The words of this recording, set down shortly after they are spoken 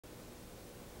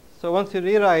So once you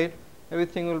rewrite,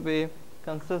 everything will be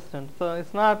consistent. So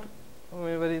it's not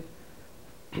very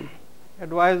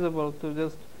advisable to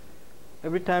just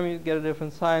every time you get a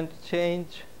different sign to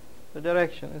change the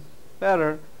direction. It's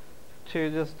better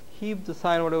to just keep the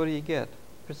sign whatever you get.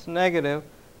 If it's negative,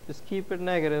 just keep it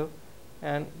negative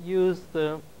and use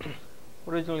the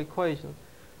original equation.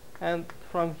 And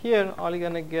from here, all you're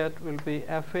going to get will be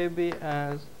FAB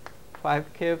as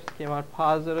 5 kips, came out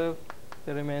positive,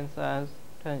 it remains as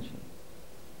tension.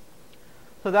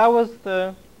 So that was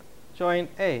the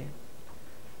joint A.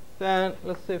 Then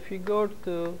let's say if you go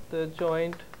to the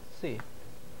joint C.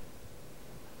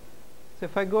 So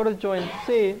if I go to joint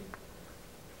C,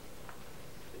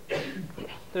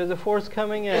 there's a force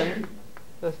coming in,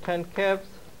 there's 10 kips.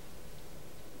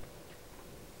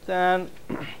 Then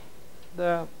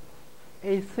the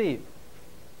AC,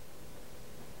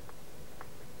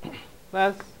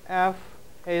 that's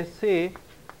FAC,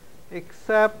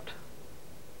 except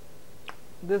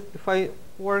this, if I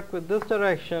work with this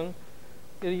direction,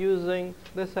 you're using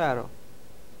this arrow.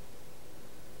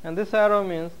 And this arrow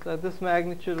means that this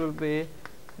magnitude will be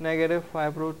negative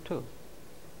 5√2.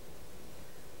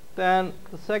 Then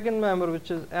the second member,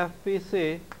 which is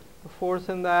FBC, the force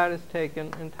in that is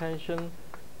taken in tension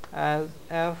as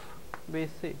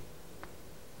FBC.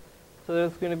 So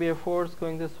there's going to be a force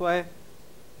going this way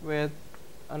with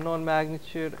a known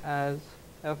magnitude as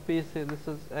FBC. This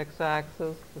is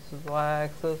x-axis, this is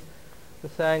y-axis.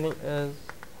 This angle is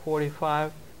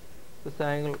 45. This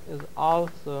angle is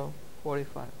also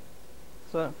 45.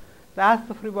 So that's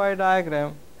the free body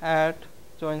diagram at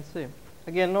joint C.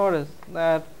 Again, notice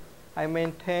that I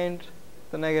maintained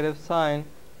the negative sign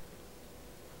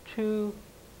to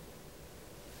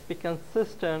be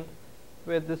consistent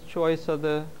with this choice of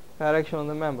the direction of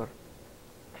the member.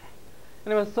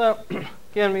 Anyway, so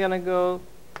again, we're going to go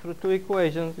through two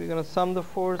equations. We're going to sum the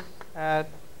force at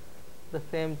the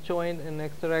same joint in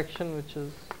x direction, which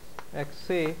is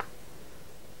xc.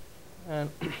 And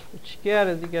what you get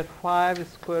is you get 5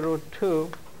 square root 2.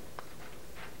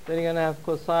 Then you're going to have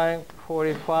cosine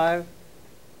 45.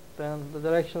 Then the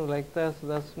direction is like this, so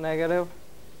that's negative.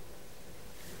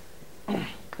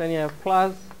 Then you have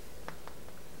plus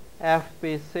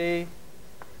FBC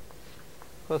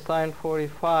cosine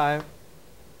 45.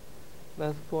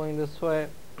 That's going this way,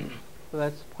 so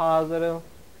that's positive.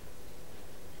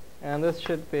 And this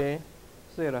should be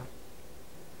 0.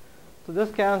 So this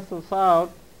cancels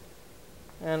out,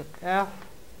 and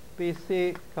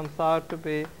FBC comes out to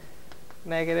be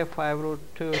negative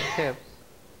 5√2 kips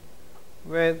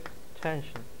with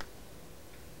tension.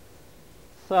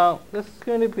 So this is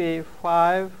going to be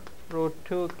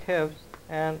 5√2 kips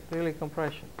and really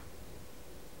compression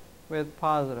with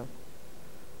positive.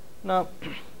 Now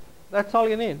that's all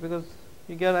you need, because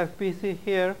you get FBC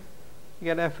here, you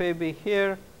get FAB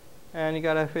here, and you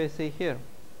got FAC here.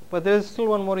 But there is still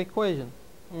one more equation.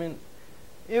 I mean,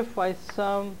 if I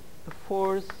sum the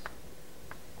force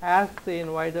as C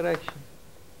in y direction,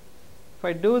 if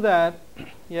I do that,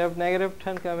 you have negative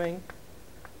 10 coming,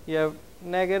 you have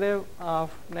negative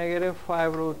of negative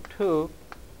 5√2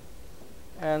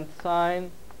 and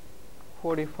sine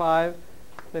 45,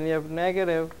 then you have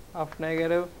negative of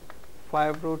negative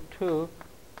 5√2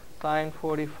 sine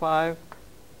 45,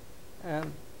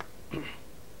 and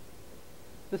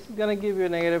this is going to give you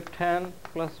negative 10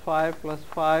 plus 5 plus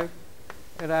 5.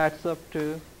 It adds up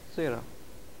to 0.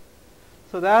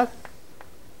 So that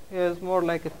is more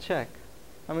like a check.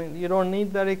 I mean, you don't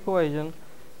need that equation,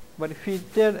 but if you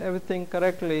did everything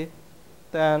correctly,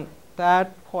 then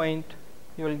that point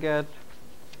you will get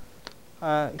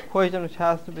an equation which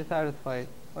has to be satisfied,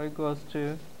 or it goes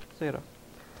to 0.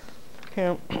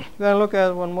 Okay, we're going to look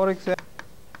at one more example.